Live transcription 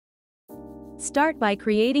Start by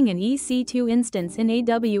creating an EC2 instance in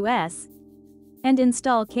AWS and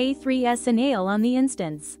install K3s and AWS on the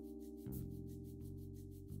instance.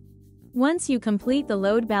 Once you complete the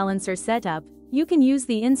load balancer setup, you can use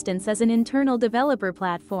the instance as an internal developer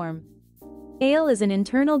platform. AWS is an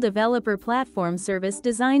internal developer platform service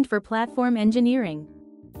designed for platform engineering.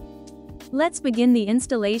 Let's begin the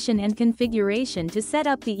installation and configuration to set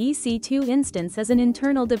up the EC2 instance as an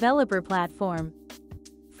internal developer platform.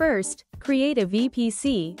 First, create a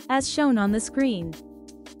VPC, as shown on the screen.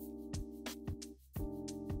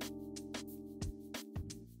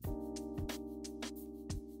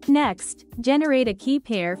 Next, generate a key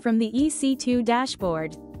pair from the EC2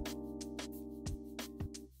 dashboard.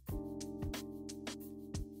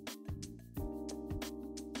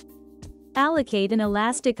 Allocate an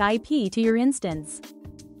elastic IP to your instance.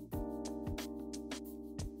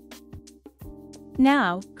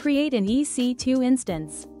 Now, create an EC2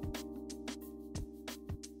 instance.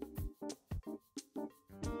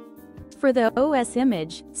 For the OS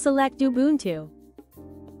image, select Ubuntu.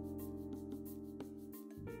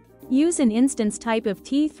 Use an instance type of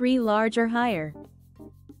T3 large or higher.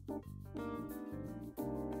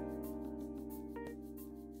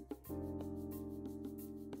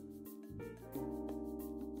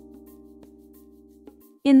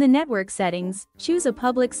 In the network settings, choose a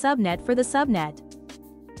public subnet for the subnet.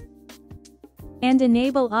 And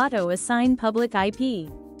enable auto-assign public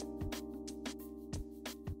IP.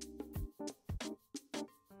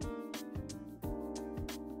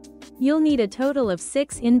 You'll need a total of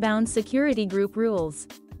 6 inbound security group rules.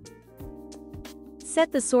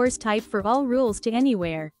 Set the source type for all rules to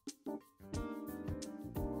anywhere.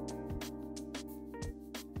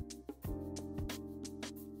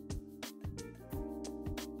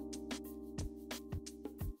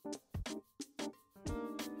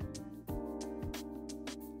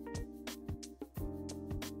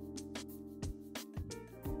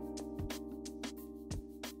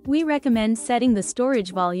 We recommend setting the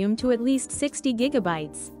storage volume to at least 60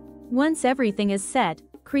 GB. Once everything is set,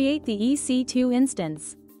 create the EC2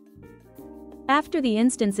 instance. After the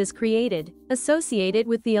instance is created, associate it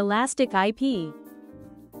with the elastic IP.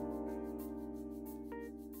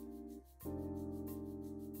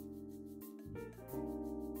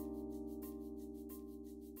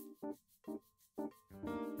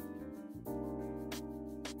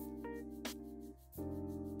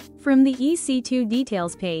 From the EC2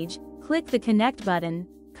 details page, click the Connect button,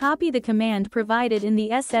 copy the command provided in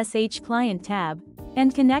the SSH client tab,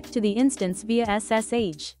 and connect to the instance via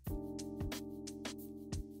SSH.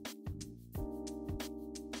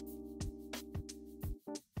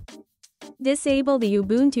 Disable the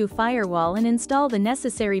Ubuntu firewall and install the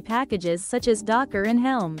necessary packages such as Docker and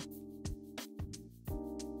Helm.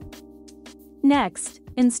 Next,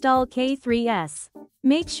 install K3s.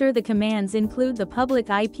 Make sure the commands include the public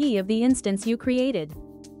IP of the instance you created.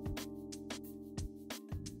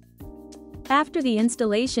 After the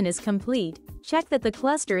installation is complete, check that the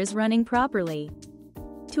cluster is running properly.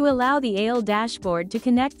 To allow the AWS dashboard to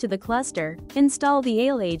connect to the cluster, install the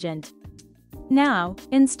AWS agent. Now,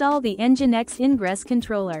 install the Nginx ingress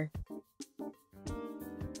controller.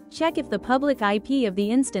 Check if the public IP of the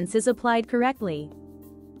instance is applied correctly.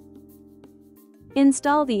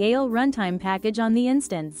 Install the AWS runtime package on the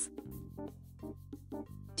instance.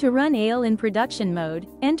 To run AWS in production mode,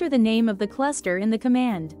 enter the name of the cluster in the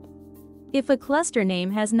command. If a cluster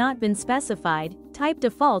name has not been specified, type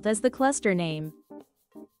default as the cluster name.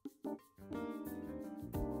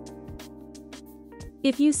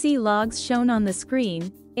 If you see logs shown on the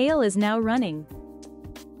screen, AWS is now running.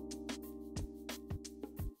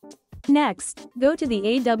 Next, go to the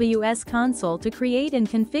AWS console to create and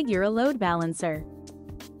configure a load balancer.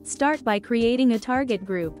 Start by creating a target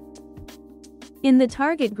group. In the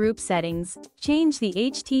target group settings, change the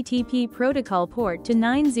HTTP protocol port to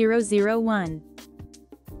 9001.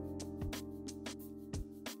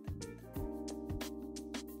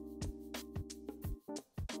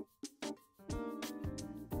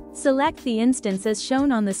 Select the instance as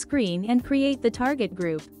shown on the screen and create the target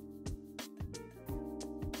group.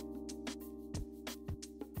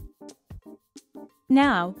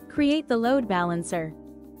 Now, create the load balancer.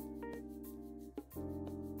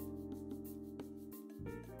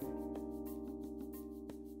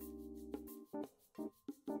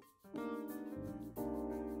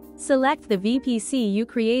 Select the VPC you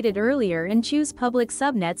created earlier and choose public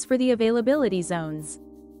subnets for the availability zones.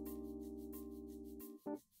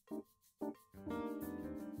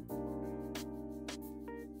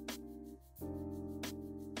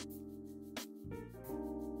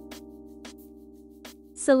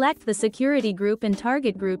 Select the security group and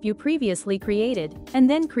target group you previously created, and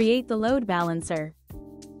then create the load balancer.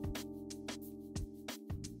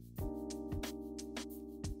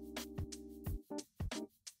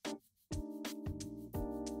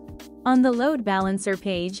 On the load balancer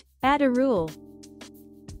page, add a rule.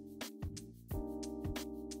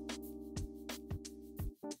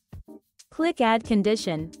 Click Add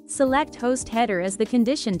Condition, select Host Header as the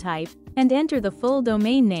condition type, and enter the full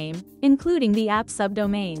domain name, including the app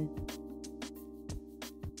subdomain.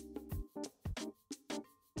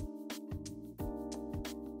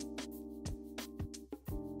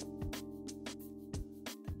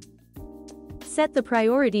 Set the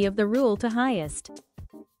priority of the rule to highest.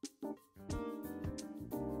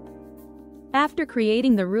 After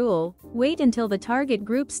creating the rule, wait until the target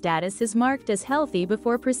group status is marked as healthy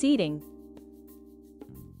before proceeding.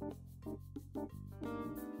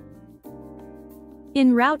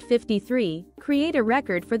 In Route 53, create a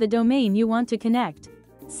record for the domain you want to connect.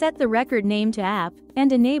 Set the record name to app,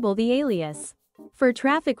 and enable the alias. For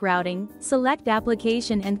traffic routing, select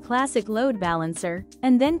Application and Classic Load Balancer,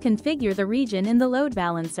 and then configure the region in the load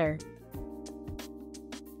balancer.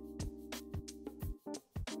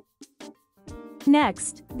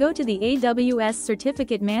 Next, go to the AWS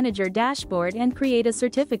Certificate Manager dashboard and create a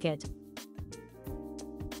certificate.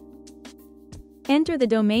 Enter the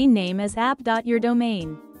domain name as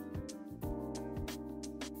app.yourdomain.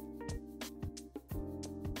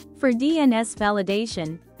 For DNS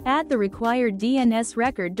validation, add the required DNS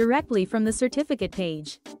record directly from the certificate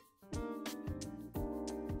page.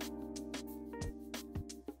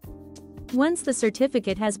 Once the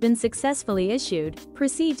certificate has been successfully issued,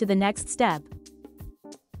 proceed to the next step.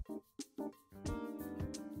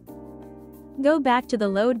 Go back to the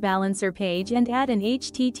load balancer page and add an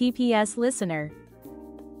HTTPS listener.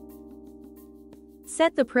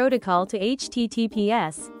 Set the protocol to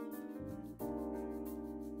HTTPS.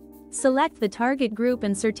 Select the target group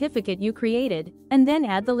and certificate you created, and then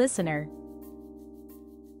add the listener.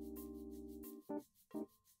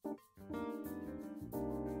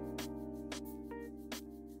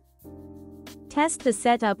 Test the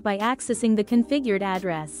setup by accessing the configured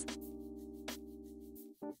address.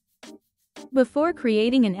 Before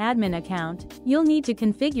creating an admin account, you'll need to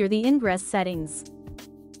configure the ingress settings.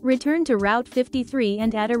 Return to Route 53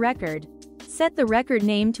 and add a record. Set the record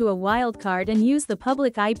name to a wildcard and use the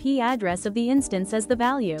public IP address of the instance as the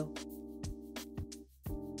value.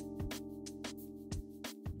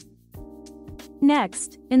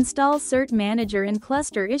 Next, install Cert Manager and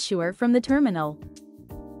Cluster Issuer from the terminal.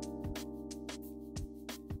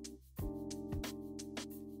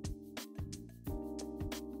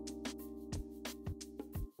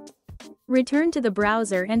 Return to the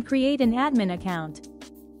browser and create an admin account.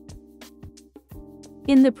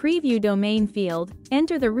 In the Preview Domain field,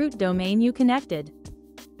 enter the root domain you connected.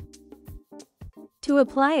 To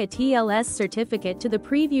apply a TLS certificate to the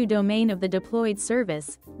preview domain of the deployed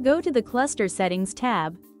service, go to the Cluster Settings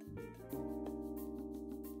tab.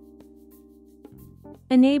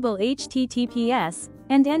 Enable HTTPS,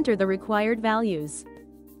 and enter the required values.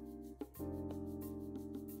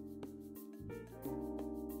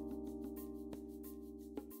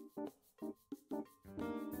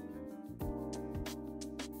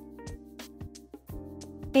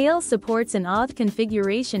 AWS supports an auth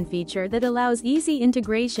configuration feature that allows easy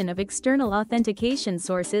integration of external authentication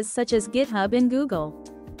sources such as GitHub and Google.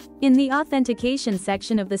 In the Authentication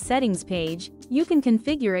section of the Settings page, you can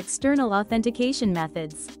configure external authentication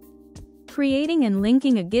methods. Creating and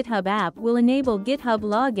linking a GitHub app will enable GitHub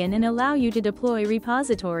login and allow you to deploy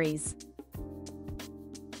repositories.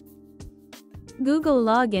 Google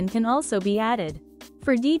login can also be added.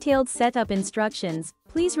 For detailed setup instructions,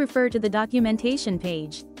 please refer to the documentation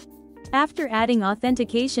page. After adding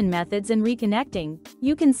authentication methods and reconnecting,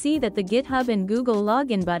 you can see that the GitHub and Google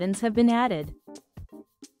login buttons have been added.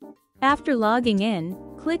 After logging in,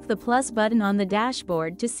 click the plus button on the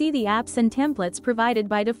dashboard to see the apps and templates provided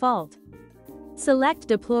by default. Select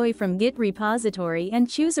Deploy from Git repository and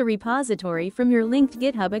choose a repository from your linked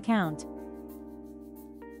GitHub account.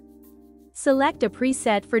 Select a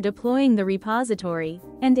preset for deploying the repository,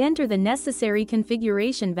 and enter the necessary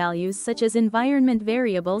configuration values such as environment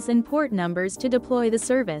variables and port numbers to deploy the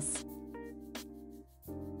service.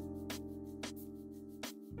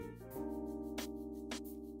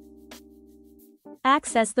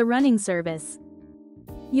 Access the running service.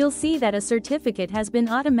 You'll see that a certificate has been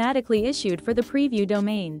automatically issued for the preview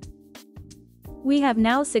domain. We have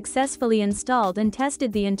now successfully installed and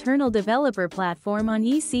tested the internal developer platform on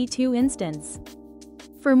EC2 instance.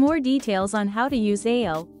 For more details on how to use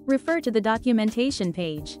AWS, refer to the documentation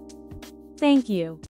page. Thank you.